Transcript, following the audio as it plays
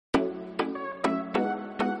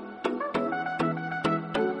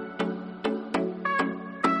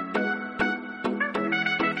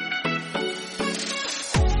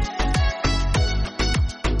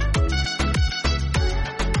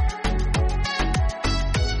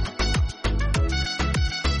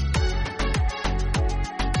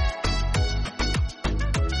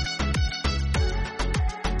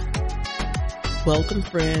Welcome,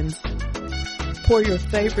 friends. Pour your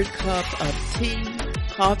favorite cup of tea,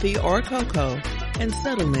 coffee, or cocoa and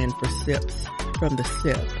settle in for sips from the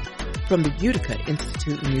SIP from the Utica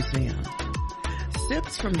Institute Museum.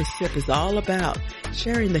 Sips from the SIP is all about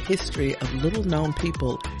sharing the history of little-known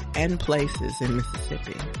people and places in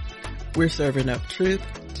Mississippi. We're serving up truth,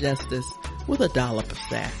 justice, with a dollop of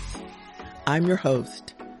sass. I'm your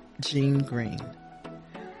host, Jean Green.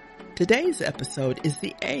 Today's episode is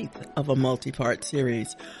the 8th of a multi-part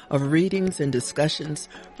series of readings and discussions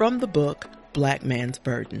from the book Black Man's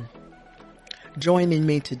Burden. Joining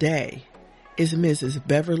me today is Mrs.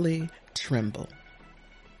 Beverly Trimble.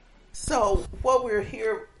 So what we're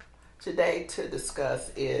here today to discuss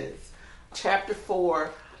is Chapter 4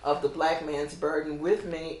 of the Black Man's Burden. With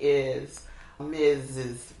me is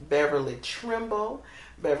Mrs. Beverly Trimble.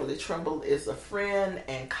 Beverly Trimble is a friend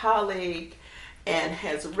and colleague and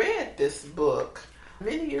has read this book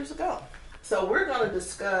many years ago. So we're going to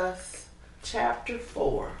discuss Chapter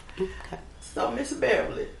 4. Okay. So Miss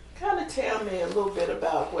Beverly, kind of tell me a little bit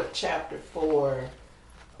about what Chapter 4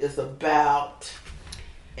 is about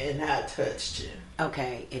and how it touched you.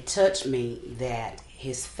 Okay, it touched me that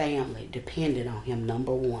his family depended on him,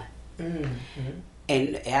 number one. Mm-hmm.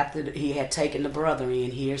 And after he had taken the brother in,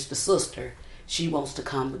 here's the sister. She wants to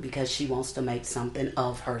come because she wants to make something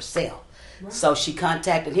of herself. Right. So she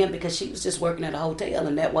contacted him because she was just working at a hotel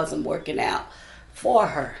and that wasn't working out for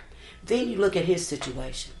her. Then you look at his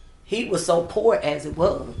situation. He was so poor as it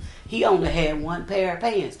was. He only had one pair of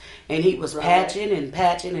pants. And he was patching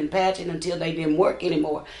until they didn't work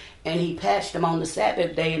anymore. And he patched them on the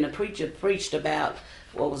Sabbath day, and the preacher preached about,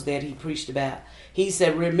 what was that he preached about? He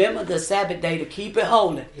said, remember the Sabbath day to keep it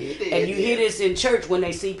holy. And you hear this in church when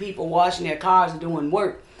they see people washing their cars and doing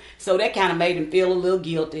work. So that kind of made him feel a little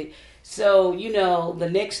guilty. So, the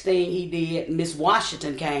next thing he did, Miss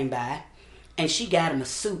Washington came by, and she got him a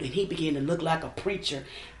suit, and he began to look like a preacher.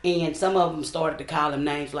 And some of them started to call him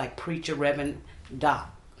names like Preacher, Reverend Doc.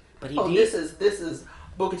 But this is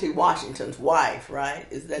Booker T. Washington's wife, right?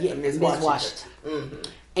 Is that Miss Washington? Mm-hmm.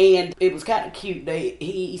 And it was kind of cute.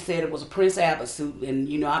 He said it was a Prince Albert suit,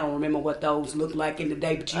 and I don't remember what those looked like in the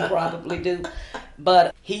day, but you probably do.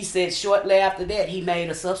 But he said shortly after that, he made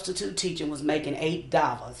a substitute teacher and was making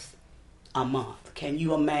 $8 a month. Can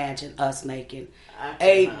you imagine us making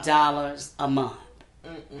 $8 a month?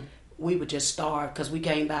 Mm-mm. We would just starve because we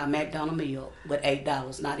came by a McDonald's meal with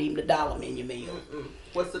 $8, not even a dollar menu meal. Mm-mm.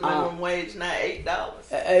 What's the minimum wage now? $8?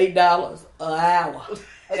 $8 an hour.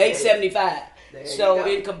 $8.75. So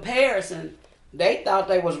in comparison, they thought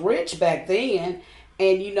they was rich back then.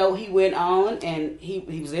 And he went on and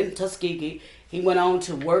he was in Tuskegee. He went on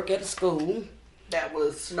to work at a school. That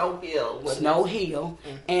was Snow Hill.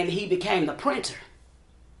 Mm-hmm. And he became a printer.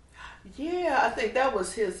 Yeah, I think that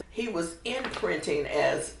was he was in printing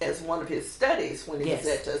as one of his studies when he was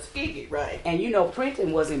at Tuskegee, right? And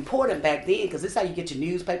printing was important back then because this is how you get your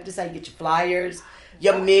newspaper, this is how you get your flyers,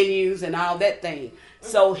 your menus and all that thing. Mm-hmm.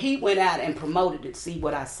 So he went out and promoted it. See,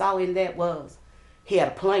 what I saw in that was he had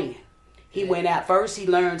a plan. He went out first, he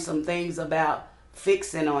learned some things about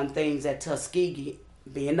fixing on things at Tuskegee,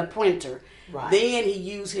 being a printer. Right. Then he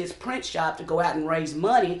used his print shop to go out and raise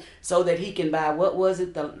money so that he can buy, what was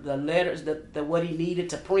it, the letters, the what he needed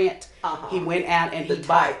to print. Uh-huh. He went out and he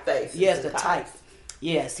bought typeface. Yes, the type.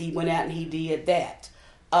 Yes, he went out and he did that.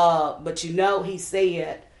 But he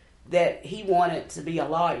said that he wanted to be a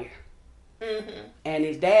lawyer. Mm-hmm. And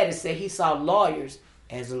his dad said he saw lawyers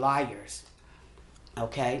as liars.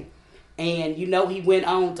 Okay? And he went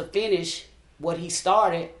on to finish what he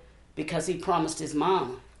started because he promised his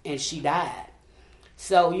mama. And she died.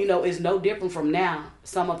 So, it's no different from now.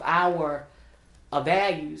 Some of our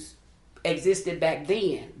values existed back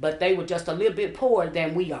then, but they were just a little bit poorer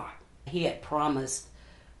than we are. He had promised,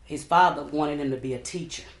 his father wanted him to be a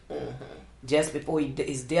teacher. Mm-hmm. Just before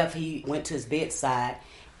his death, he went to his bedside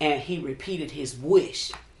and he repeated his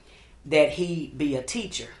wish that he be a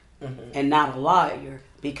teacher and not a lawyer,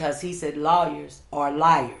 because he said lawyers are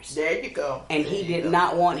liars. There you go. And he did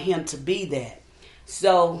not want him to be that.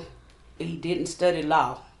 So he didn't study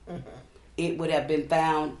law. Mm-hmm. It would have been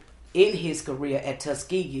found in his career at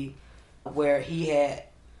Tuskegee where he had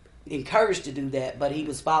encouraged to do that, but he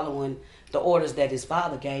was following the orders that his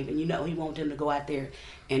father gave. And, he wanted him to go out there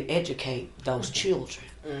and educate those children.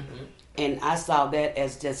 Mm-hmm. And I saw that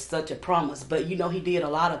as just such a promise. But, he did a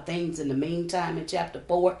lot of things in the meantime in Chapter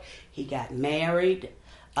 4. He got married.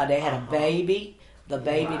 They had a baby. The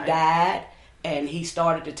baby died. And he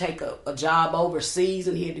started to take a job overseas,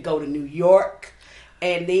 and he had to go to New York.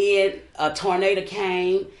 And then a tornado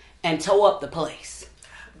came and tore up the place.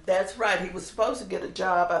 That's right. He was supposed to get a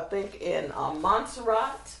job, I think, in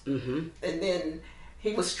Montserrat. Mm-hmm. And then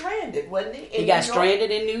he was stranded, wasn't he? He got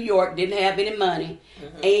stranded in New York, didn't have any money.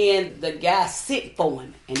 Mm-hmm. And the guy sent for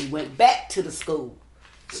him. And he went back to the school,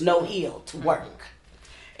 Snow Hill, to work.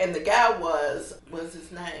 Mm-hmm. And the guy was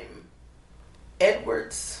his name?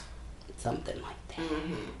 Edwards? Something like that.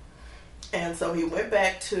 Mm-hmm. And so he went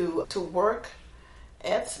back to work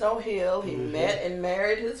at Snow Hill. He met and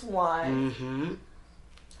married his wife. Mm-hmm.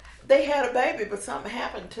 They had a baby, but something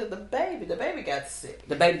happened to the baby. The baby got sick.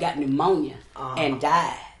 The baby got pneumonia and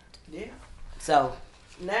died. Yeah. So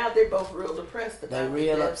now they're both real depressed about They're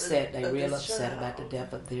real upset child. about the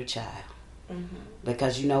death of their child. Mm-hmm.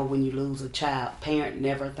 Because, when you lose a child, parent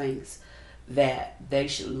never thinks that they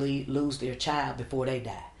should lose their child before they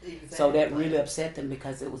die. Exactly. So that really upset them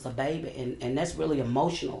because it was a baby. And that's really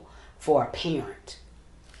emotional for a parent.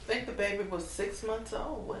 I think the baby was 6 months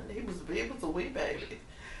old when he was a wee baby.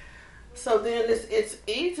 So then it's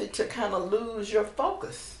easy to kind of lose your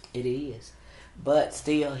focus. It is. But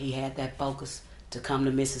still, he had that focus to come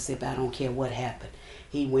to Mississippi. I don't care what happened.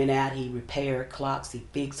 He went out, he repaired clocks, he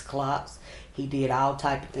fixed clocks. He did all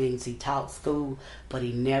type of things. He taught school, but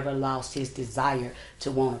he never lost his desire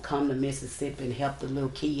to want to come to Mississippi and help the little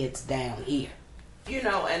kids down here.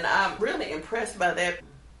 And I'm really impressed by that.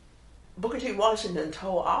 Booker T. Washington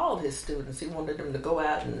told all his students he wanted them to go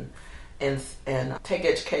out and take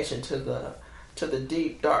education to the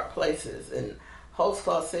deep, dark places. And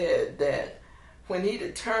Holtzclaw said that when he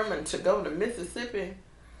determined to go to Mississippi,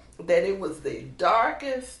 that it was the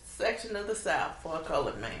darkest section of the South for a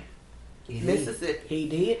colored man. Mississippi. He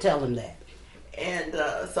did tell him that. And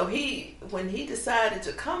so when he decided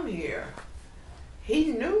to come here,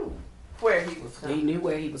 he knew where he was coming. He knew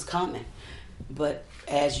where he was coming. But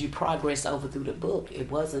as you progress over through the book,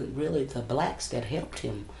 it wasn't really the blacks that helped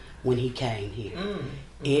him when he came here. Mm-hmm.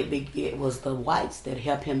 It was the whites that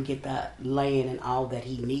helped him get the land and all that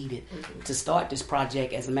he needed to start this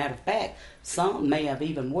project. As a matter of fact, some may have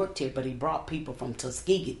even worked here, but he brought people from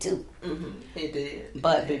Tuskegee too. Mm-hmm. He did.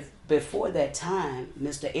 But before that time,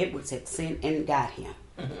 Mr. Edwards had sent and got him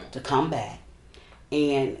to come back.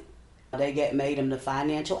 And they made him the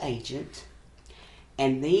financial agent.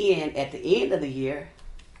 And then at the end of the year,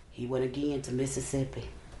 he went again to Mississippi,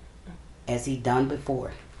 as he'd done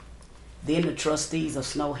before. Then the trustees of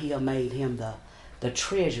Snow Hill made him the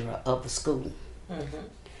treasurer of the school. Mm-hmm.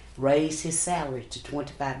 Raised his salary to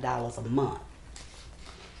 $25 a month.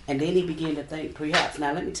 And then he began to think, perhaps,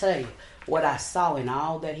 now let me tell you what I saw in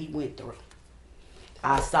all that he went through.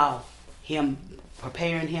 I saw him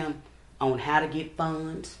preparing him on how to get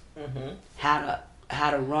funds, how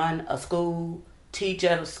to run a school, teach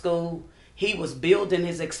at a school. He was building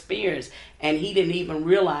his experience, and he didn't even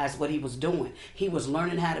realize what he was doing. He was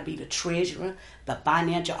learning how to be the treasurer, the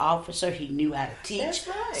financial officer. He knew how to teach. That's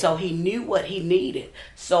right. So he knew what he needed.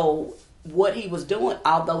 So what he was doing,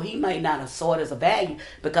 although he may not have saw it as a value,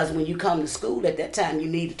 because when you come to school at that time, you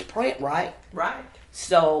needed to print, right? Right.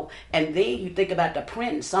 So, and then you think about the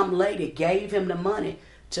printing. Some lady gave him the money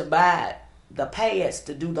to buy the pads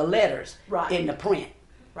to do the letters in the print.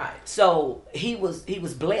 Right. So he was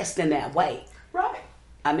blessed in that way. Right.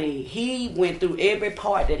 I mean, he went through every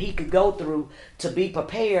part that he could go through to be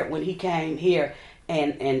prepared when he came here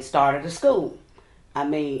and started a school. I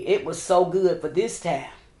mean, it was so good for this time.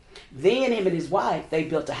 Then him and his wife, they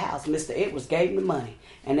built a house. Mr. Edwards gave him the money,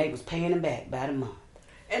 and they was paying him back by the month.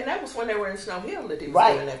 And that was when they were in Snow Hill that he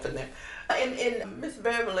was doing that for them. And Miss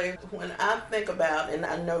Beverly, when I think about, and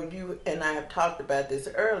I know you and I have talked about this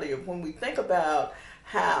earlier, when we think about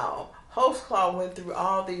how Holtzclaw went through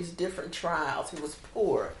all these different trials. He was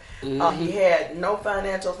poor. Mm-hmm. He had no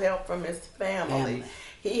financial help from his family.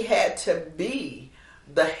 He had to be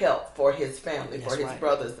the help for his family, for his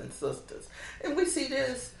brothers and sisters. And we see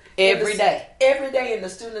this every day. Every day in the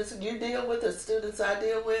students you deal with, the students I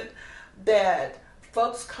deal with, that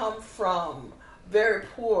folks come from very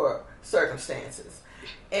poor circumstances.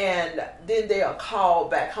 And then they are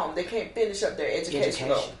called back home. They can't finish up their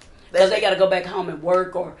education. Because they got to go back home and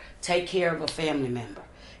work or take care of a family member.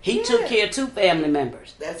 He took care of 2 family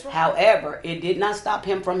members. That's right. However, it did not stop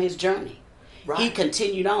him from his journey. Right. He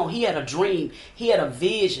continued on. He had a dream. He had a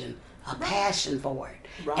vision, a passion for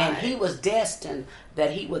it. Right. And he was destined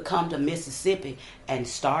that he would come to Mississippi and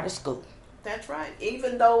start a school. That's right.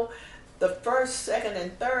 Even though the first, second,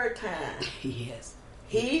 and third time,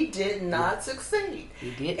 he did not succeed.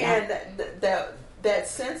 He did not. And that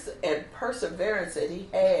sense and perseverance that he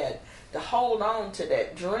had to hold on to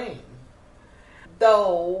that dream.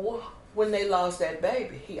 Though, when they lost that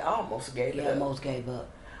baby, he almost gave up. Almost gave up.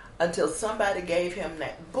 Until somebody gave him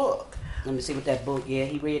that book. Let me see what that book. Yeah,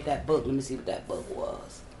 he read that book. Let me see what that book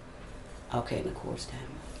was. Okay, and of course, time.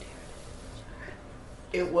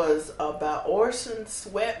 It was about Orson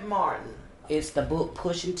Swett Martin. It's the book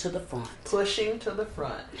Pushing to the Front. Pushing to the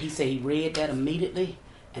Front. He said he read that immediately,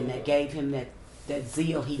 and that gave him that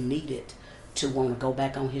zeal he needed to want to go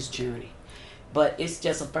back on his journey. But it's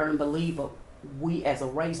just a firm believer. We as a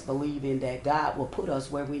race believe in that God will put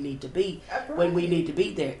us where we need to be when we need to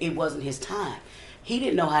be there. It wasn't his time. He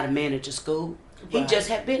didn't know how to manage a school. He just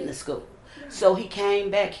had been to school. So he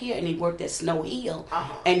came back here and he worked at Snow Hill,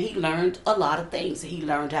 and he learned a lot of things. He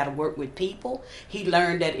learned how to work with people. He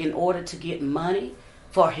learned that in order to get money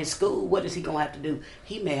for his school, what is he going to have to do?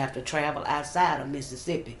 He may have to travel outside of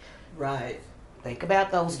Mississippi. Right. Think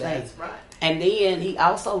about those That's things. right. And then he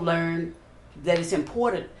also learned that it's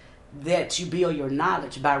important that you build your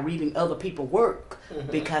knowledge by reading other people's work,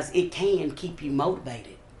 because it can keep you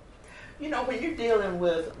motivated. You know, when you're dealing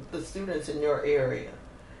with the students in your area,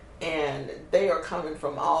 and they are coming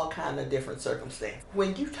from all kind of different circumstances,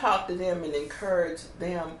 when you talk to them and encourage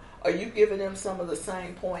them, are you giving them some of the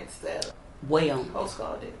same points that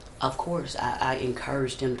Holtzclaw did? Of course, I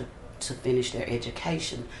encourage them to finish their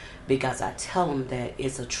education, because I tell them that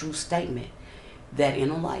it's a true statement that in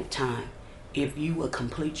a lifetime, if you will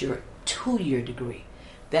complete your 2-year degree,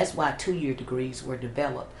 that's why 2-year degrees were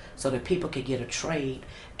developed, so that people could get a trade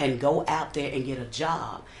and go out there and get a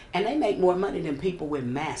job. And they make more money than people with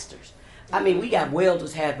masters. I mean, we got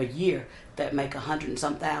welders have a year that make $100 and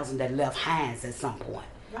some thousand that left Heinz at some point.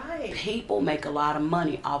 Right. People make a lot of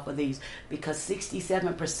money off of these, because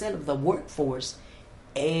 67% of the workforce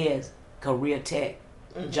is career tech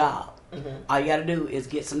job. All you got to do is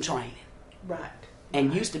get some training. Right.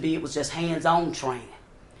 And used to be it was just hands-on training.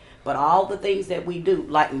 But all the things that we do,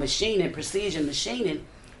 like machining, precision machining,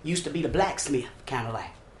 used to be the blacksmith kind of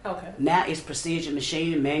like. Okay. Now it's precision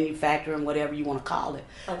machining, manufacturing, whatever you want to call it.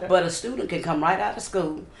 Okay. But a student can come right out of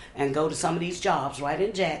school and go to some of these jobs right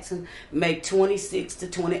in Jackson, make $26 to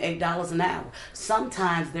 $28 an hour.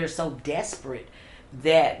 Sometimes they're so desperate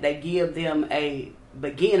that they give them a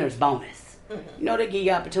beginner's bonus. You know, they give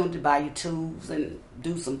you opportunity to buy your tools and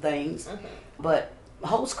do some things. But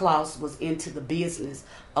Holtzclaw was into the business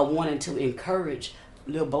of wanting to encourage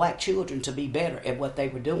little black children to be better at what they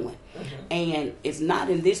were doing. And it's not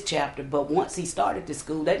in this chapter, but once he started the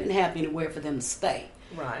school, they didn't have anywhere for them to stay.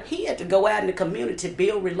 Right. He had to go out in the community,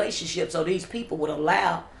 build relationships so these people would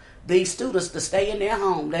allow these students to stay in their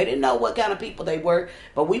home. They didn't know what kind of people they were,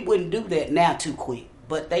 but we wouldn't do that now too quick.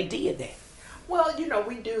 But they did that. Well, you know,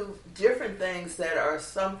 we do different things that are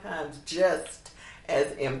sometimes just as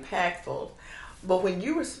impactful. But when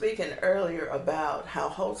you were speaking earlier about how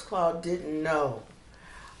Holtzclaw didn't know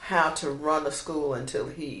how to run a school until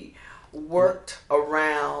he worked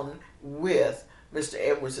around with Mr.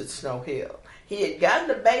 Edwards at Snow Hill. He had gotten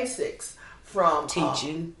the basics from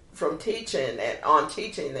teaching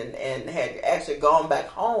and had actually gone back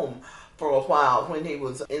home for a while when he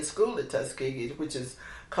was in school at Tuskegee, which is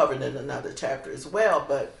covered in another chapter as well.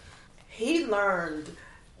 But he learned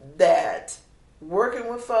that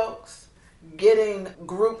working with folks, getting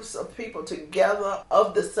groups of people together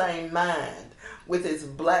of the same mind, with his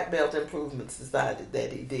Black Belt Improvement Society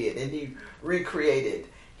that he did, and he recreated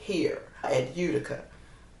here at Utica.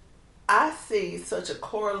 I see such a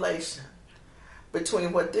correlation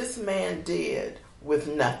between what this man did with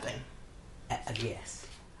nothing. Yes.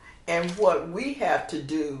 And what we have to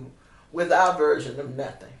do with our version of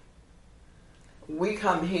nothing. We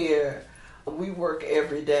come here, we work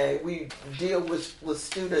every day, we deal with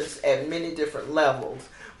students at many different levels.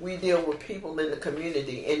 We deal with people in the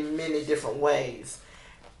community in many different ways.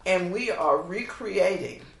 And we are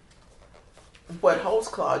recreating what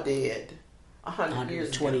Holtzclaw did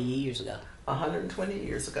 120 years ago. 120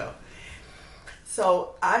 years ago.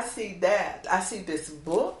 So I see that. I see this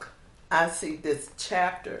book, I see this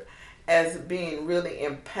chapter as being really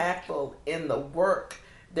impactful in the work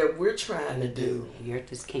that we're trying to do here at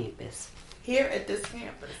this campus.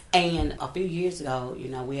 And a few years ago, you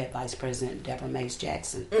know, we had Vice President Deborah Mace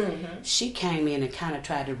Jackson. She came in and kind of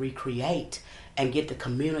tried to recreate and get the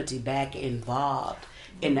community back involved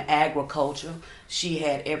in the agriculture. She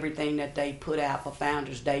had everything that they put out for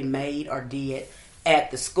Founders Day made or did at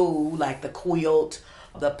the school, like the quilt,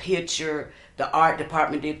 the picture. The art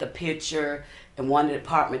department did the picture, and one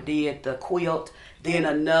department did the quilt. Then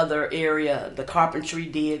another area, the carpentry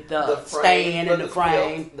did the stand and the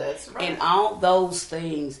frame. That's right. And all those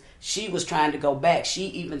things, she was trying to go back. She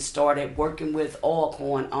even started working with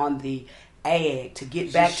Alcorn on the ag to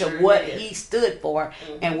get back to what he stood for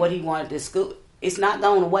and what he wanted to school. It's not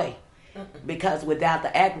going away because without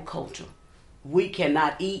the agriculture, we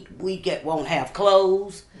cannot eat. Won't have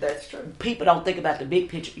clothes. That's true. People don't think about the big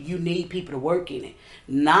picture. You need people to work in it,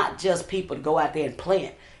 not just people to go out there and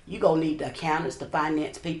plant. You're going to need the accountants, the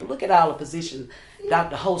finance people. Look at all the positions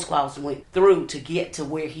Dr. Holtzclaus went through to get to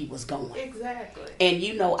where he was going. Exactly.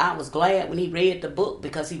 And I was glad when he read the book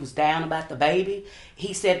because he was down about the baby.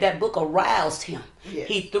 He said that book aroused him. Yes.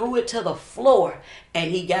 He threw it to the floor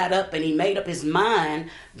and he got up and he made up his mind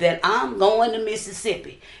that I'm going to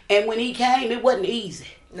Mississippi. And when he came, it wasn't easy.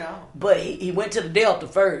 No. But he went to the Delta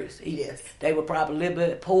first. Yes. They were probably a little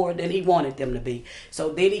bit poorer than he wanted them to be.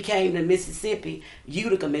 So then he came to Mississippi,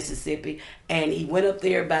 Utica, Mississippi, and he went up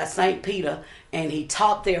there by St. Peter, and he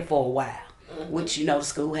taught there for a while, which, the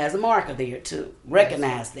school has a marker there to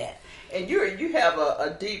recognize that. And you have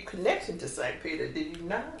a deep connection to St. Peter, did you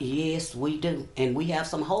not? Yes, we do. And we have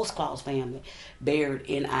some Holtzclaus family buried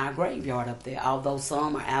in our graveyard up there, although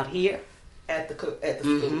some are out here. At the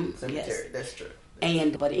school cemetery, yes. That's true.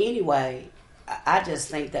 But anyway, I just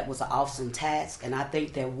think that was an awesome task, and I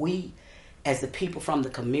think that we, as the people from the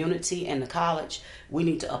community and the college, we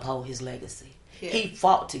need to uphold his legacy. Yeah. He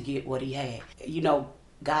fought to get what he had.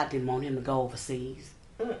 God didn't want him to go overseas.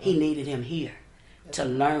 He needed him here to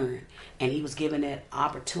learn, and he was given that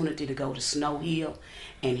opportunity to go to Snow Hill,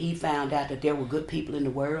 and he found out that there were good people in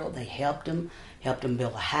the world. They helped him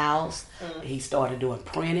build a house. He started doing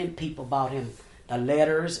printing. People bought him the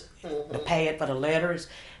letters, the pad for the letters.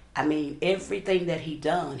 I mean, everything that he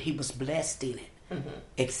done, he was blessed in it,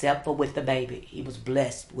 except for with the baby. He was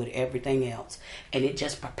blessed with everything else. And it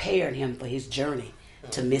just prepared him for his journey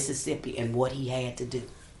to Mississippi and what he had to do.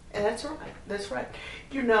 And that's right. That's right.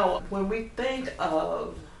 When we think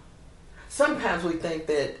of, sometimes we think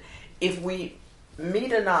that if we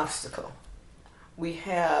meet an obstacle, we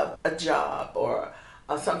have a job or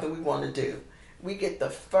something we want to do, we get the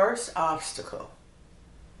first obstacle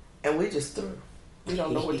and we just through. We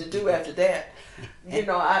don't know what to do after that.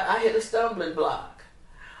 I hit a stumbling block.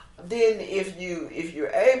 Then if you're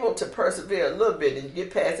able to persevere a little bit and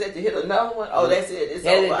get past that, you hit another one. Oh, that's it. It's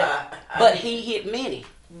over. But he hit many.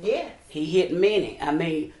 Yeah. He hit many. I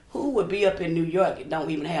mean, who would be up in New York and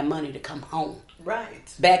don't even have money to come home?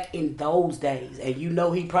 Right. Back in those days. And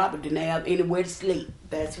he probably didn't have anywhere to sleep.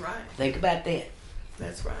 That's right. Think about that.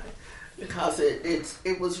 That's right. Because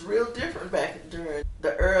it was real different back during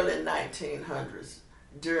the early 1900s,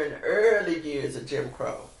 during the early years of Jim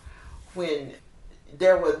Crow, when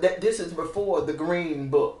this is before the Green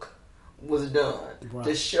Book was done, right,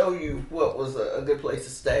 to show you what was a good place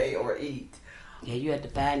to stay or eat. Yeah, you had to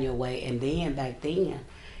find your way. And then back then,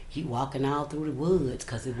 you walking all through the woods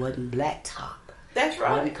because it wasn't blacktop. That's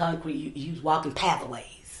right. It wasn't concrete. You was walking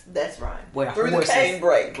pathways. That's right. Where through horses, the cane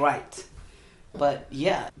brake. Right. But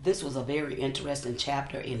yeah, this was a very interesting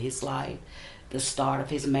chapter in his life. The start of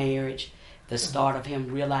his marriage, the start of him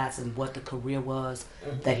realizing what the career was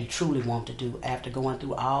that he truly wanted to do after going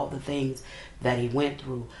through all the things that he went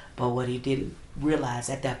through. But what he didn't realize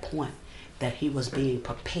at that point, that he was being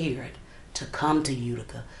prepared to come to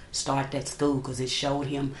Utica, start that school, because it showed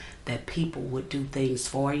him that people would do things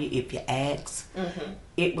for you if you asked.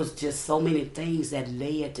 It was just so many things that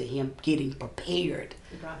led to him getting prepared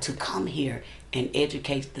to come here and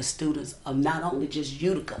educate the students of not only just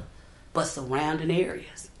Utica, but surrounding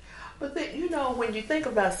areas. But when you think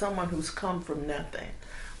about someone who's come from nothing,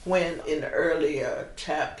 when in the earlier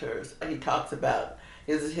chapters he talks about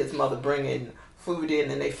his mother bringing food in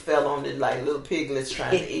and they fell on it like little piglets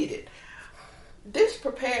trying to eat it. This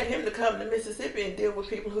prepared him to come to Mississippi and deal with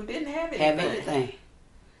people who didn't have anything.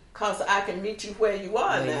 Because I can meet you where you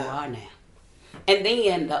are now. And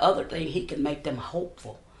then the other thing, he can make them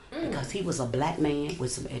hopeful. Because he was a black man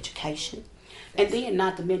with some education. And then,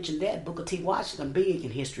 not to mention that, Booker T. Washington, big in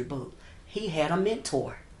history book, he had a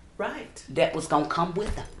mentor. Right. That was going to come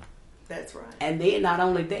with him. That's right. And then, not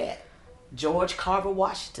only that, George Carver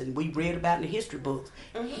Washington, we read about in the history books,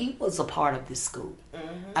 he was a part of this school.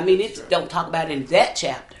 I mean, it don't talk about it in that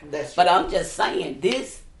chapter. But I'm just saying,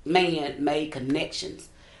 this man made connections.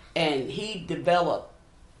 And he developed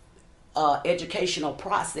educational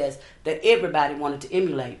process that everybody wanted to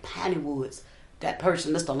emulate. Piney Woods, that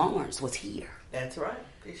person, Mr. Lawrence, was here. That's right.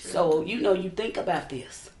 So, you think about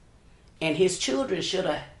this. And his children should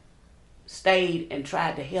have stayed and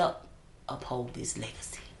tried to help uphold this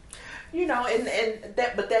legacy.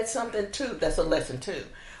 But that's something too. That's a lesson too,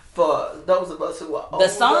 for those of us who are older.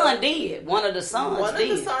 The son did. One of the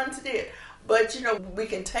sons did. But we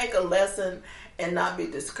can take a lesson and not be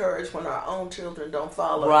discouraged when our own children don't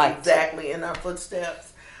follow exactly in our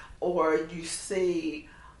footsteps, or you see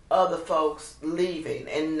other folks leaving,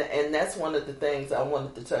 and that's one of the things I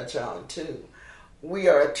wanted to touch on too. we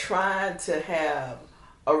are trying to have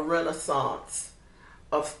a renaissance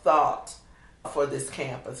of thought for this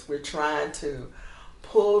campus. We're trying to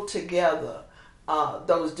pull together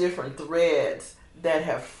those different threads that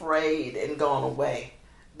have frayed and gone away,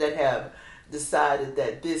 that have decided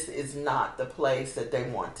that this is not the place that they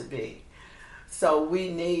want to be. So we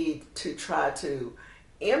need to try to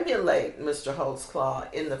emulate Mr.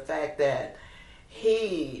 Holtzclaw in the fact that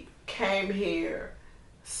he came here,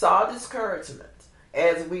 saw discouragement,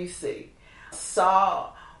 as we see,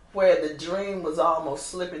 saw where the dream was almost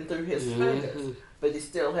slipping through his fingers, but he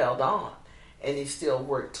still held on and he still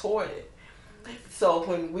worked toward it. So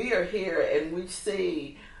when we are here and we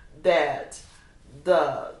see that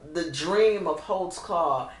the dream of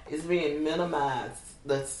Holtzclaw is being minimized,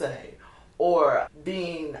 let's say, or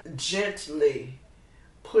being gently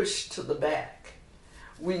pushed to the back,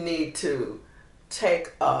 we need to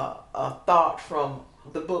take a thought from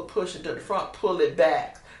the book, push it to the front, pull it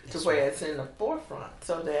back to where it's in the forefront,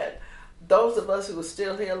 so that those of us who are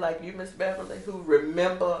still here, like you, Miss Beverly, who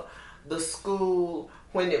remember the school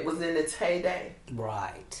when it was in its heyday.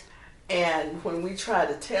 Right. And when we try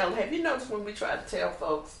to tell, have you noticed when we try to tell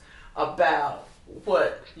folks about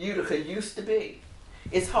what Utica used to be,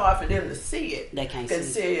 it's hard for them to see it. They can't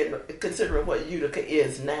see it. Considering what Utica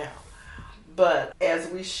is now. But as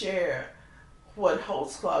we share what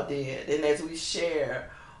Holtzclaw did, and as we share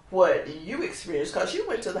what you experienced, because you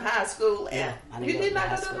went to the high school, and you did not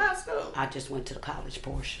go to the high school. I just went to the college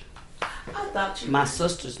portion. I thought you... My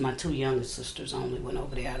sisters, my two youngest sisters only went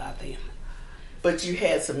over there out of them. But you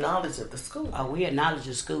had some knowledge of the school. Oh, we had knowledge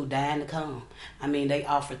of school dying to come. I mean, they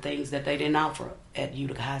offered things that they didn't offer at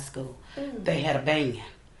Utica High School. Mm-hmm. They had a band.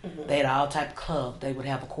 Mm-hmm. They had all type of clubs. They would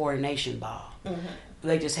have a coordination ball. Mm-hmm.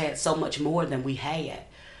 They just had so much more than we had.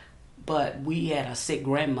 But we had a sick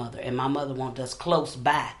grandmother, and my mother wanted us close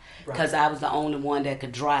by because I was the only one that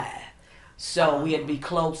could drive. So we had to be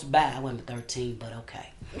close by. I wasn't 13, but okay.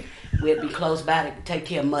 We had to be close by to take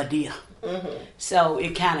care of my dear. Mm-hmm. So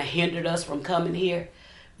it kind of hindered us from coming here.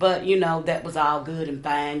 But, you know, that was all good and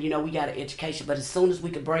fine. You know, we got an education. But as soon as we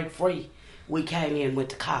could break free, we came in and went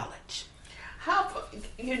to college. How,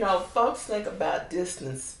 you know, folks think about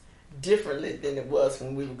distance differently than it was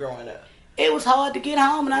when we were growing up. It was hard to get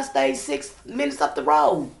home, and I stayed 6 minutes up the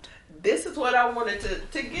road. This is what I wanted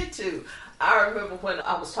to get to. I remember when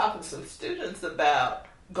I was talking to some students about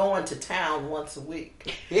going to town once a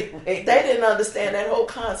week. They didn't understand that whole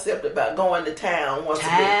concept about going to town once a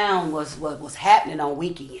week. Town was what was happening on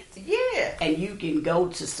weekends. Yeah. And you can go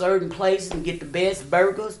to certain places and get the best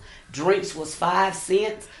burgers. Drinks was 5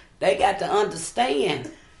 cents. They got to understand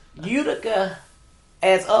Utica,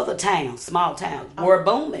 as other towns, small towns, were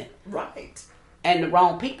booming. Right. And the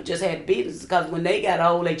wrong people just had business because when they got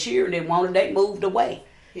old, they cheered, they wanted, they moved away.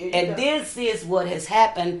 And this is what has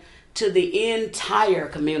happened to the entire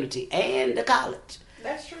community and the college.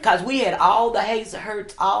 That's true. Because we had all the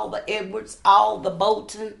Hazelhursts, all the Edwards, all the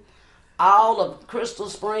Bolton, all of Crystal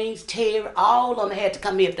Springs, Terry, all of them had to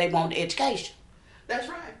come here if they wanted education. That's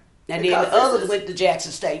right. And then the others went to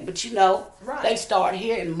Jackson State. But you know, they start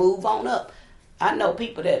here and move on up. I know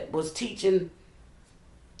people that was teaching,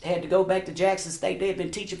 had to go back to Jackson State. They had been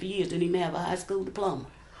teaching for years, didn't even have a high school diploma.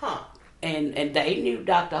 Huh. And they knew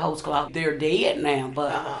Dr. Holtzclaw. They're dead now,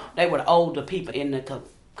 but they were the older people in the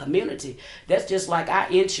community. That's just like our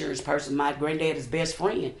insurance person, my granddad's best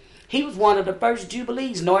friend. He was one of the first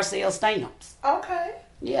Jubilees, Norcell Stamps. Okay.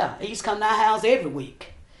 Yeah, he used to come to our house every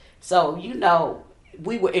week. So, you know,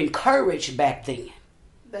 we were encouraged back then.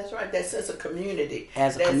 That's right. That sense of community.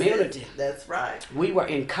 As a community. That's right. We were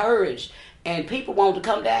encouraged. And people wanted to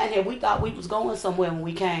come down here. We thought we was going somewhere when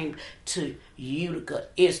we came to Utica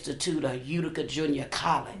Institute or Utica Junior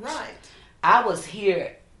College. Right. I was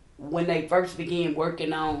here when they first began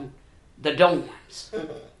working on the dorms.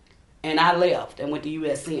 Mm-hmm. And I left and went to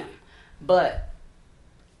USM. But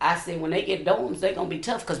I said when they get dorms, they're going to be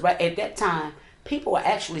tough. Because right at that time, people were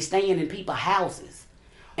actually staying in people's houses.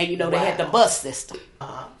 And, you know, they had the bus system.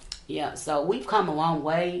 Uh-huh. Yeah, so we've come a long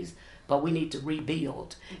ways. But we need to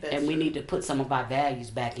rebuild, and we need to put some of our values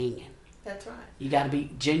back in. That's right. You got to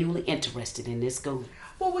be genuinely interested in this school.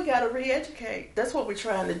 Well, we got to re-educate. That's what we're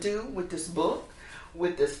trying to do with this book,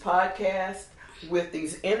 with this podcast, with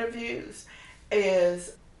these interviews.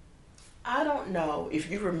 Is I don't know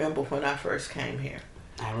if you remember when I first came here.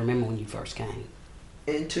 I remember when you first came.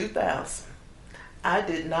 In 2000, I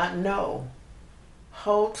did not know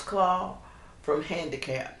Holtzclaw from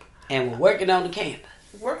Handicap. And we're working on the campus.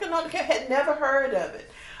 Working on the campus, had never heard of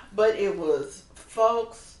it. But it was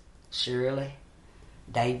folks. Shirley,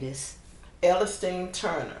 Davis. Elistine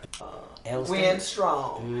Turner. Win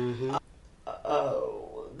Strong. Mm-hmm.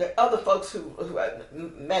 the other folks who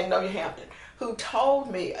Magnolia Hampton, who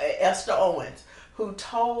told me, Esther Owens, who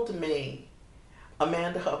told me,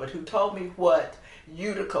 Amanda Hubbard, who told me what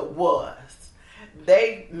Utica was.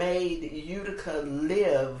 They made Utica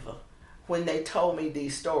live when they told me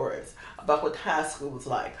these stories about what high school was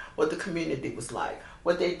like, what the community was like,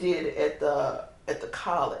 what they did at the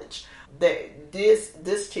college.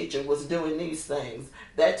 This teacher was doing these things.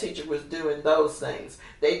 That teacher was doing those things.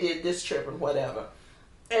 They did this trip and whatever.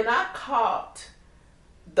 And I caught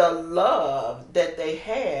the love that they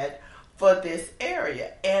had for this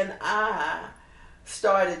area. And I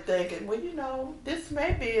started thinking, well, this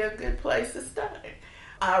may be a good place to study.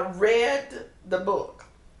 I read the book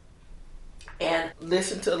and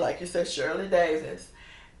listened to, like you said, Shirley Davis,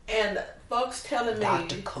 and folks telling me...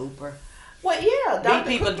 Dr. Cooper. Well, yeah, Dr.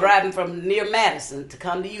 People Cooper. driving from near Madison to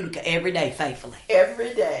come to Utica every day faithfully.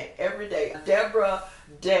 Every day. Deborah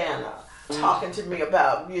Dana talking to me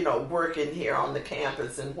about, working here on the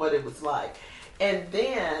campus and what it was like. And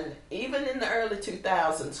then, even in the early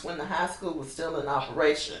 2000s, when the high school was still in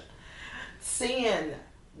operation, seeing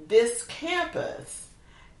this campus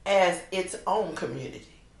as its own community,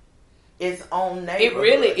 its own neighborhood. It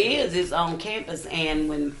really is its own campus. And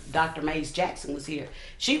when Dr. Mays Jackson was here,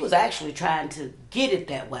 she was actually trying to get it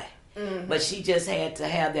that way. Mm-hmm. But she just had to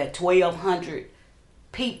have that 1,200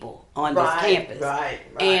 people on this campus. Right.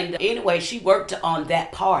 And anyway, she worked on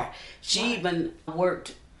that part. She even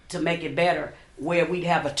worked to make it better where we'd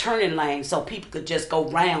have a turning lane so people could just go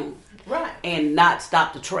round and not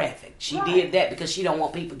stop the traffic. She did that because she don't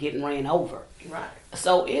want people getting ran over. Right.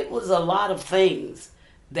 So it was a lot of things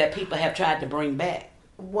that people have tried to bring back.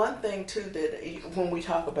 One thing, too, that when we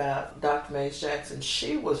talk about Dr. Mays Jackson,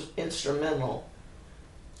 she was instrumental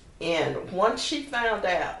in, once she found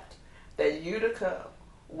out that Utica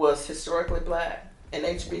was historically black and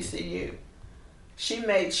HBCU, she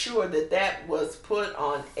made sure that was put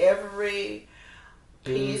on every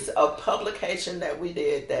piece of publication that we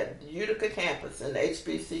did, that Utica campus and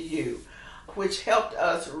HBCU, which helped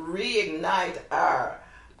us reignite our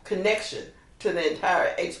connection to the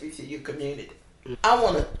entire HBCU community. I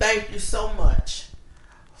want to thank you so much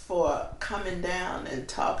for coming down and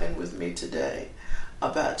talking with me today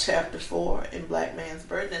about Chapter 4 in Black Man's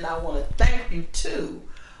Burden. And I want to thank you, too,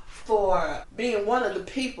 for being one of the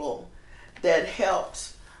people that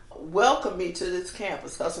helped welcome me to this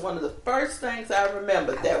campus. Because one of the first things I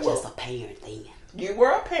remember I was just a parent then. You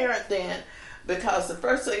were a parent then, because the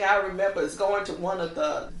first thing I remember is going to one of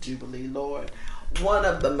the Jubilee, Lord, one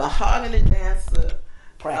of the mahogany dancer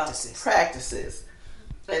practices,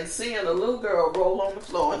 and seeing a little girl roll on the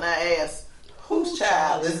floor, and I asked, whose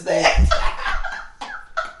child is that?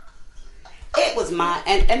 It was mine.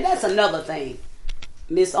 And that's another thing.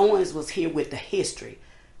 Miss Owens was here with the history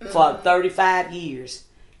for 35 years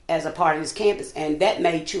as a part of this campus, and that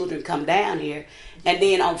made children come down here. And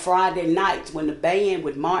then on Friday nights when the band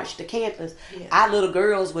would march the campus, our little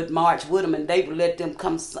girls would march with them, and they would let them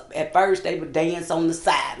come. At first they would dance on the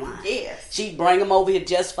sideline. Yes. She'd bring them over here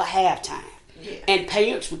just for halftime. Yes. And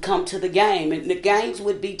parents would come to the game, and the games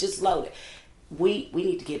would be just loaded. We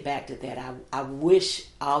need to get back to that. I wish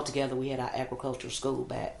altogether we had our agricultural school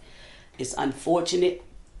back. It's unfortunate,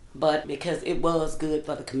 but because it was good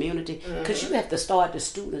for the community. Because you have to start the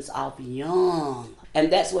students off young. And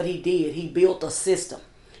that's what he did. He built a system.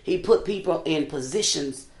 He put people in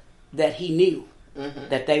positions that he knew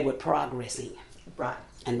that they would progress in. Right.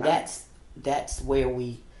 And that's where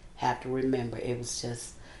we have to remember. It was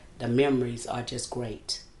just, the memories are just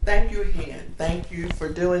great. Thank you again. Thank you for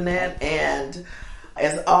doing that. And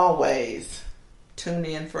as always, tune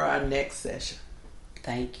in for our next session.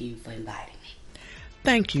 Thank you for inviting me.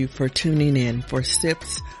 Thank you for tuning in for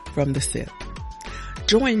Sips from the Sip.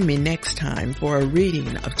 Join me next time for a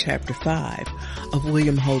reading of Chapter 5 of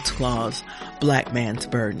William Holtzclaw's Black Man's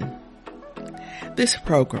Burden. This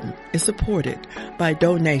program is supported by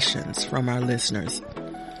donations from our listeners.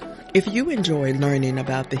 If you enjoy learning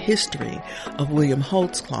about the history of William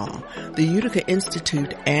Holtzclaw, the Utica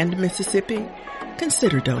Institute, and Mississippi,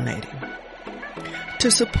 consider donating. To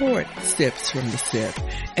support Sips from the Sip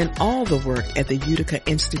and all the work at the Utica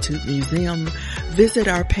Institute Museum, visit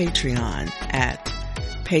our Patreon at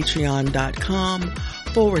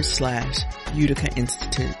patreon.com/Utica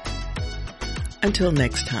Institute. Until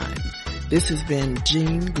next time, this has been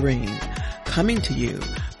Jean Green coming to you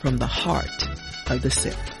from the heart of the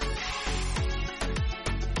Sip.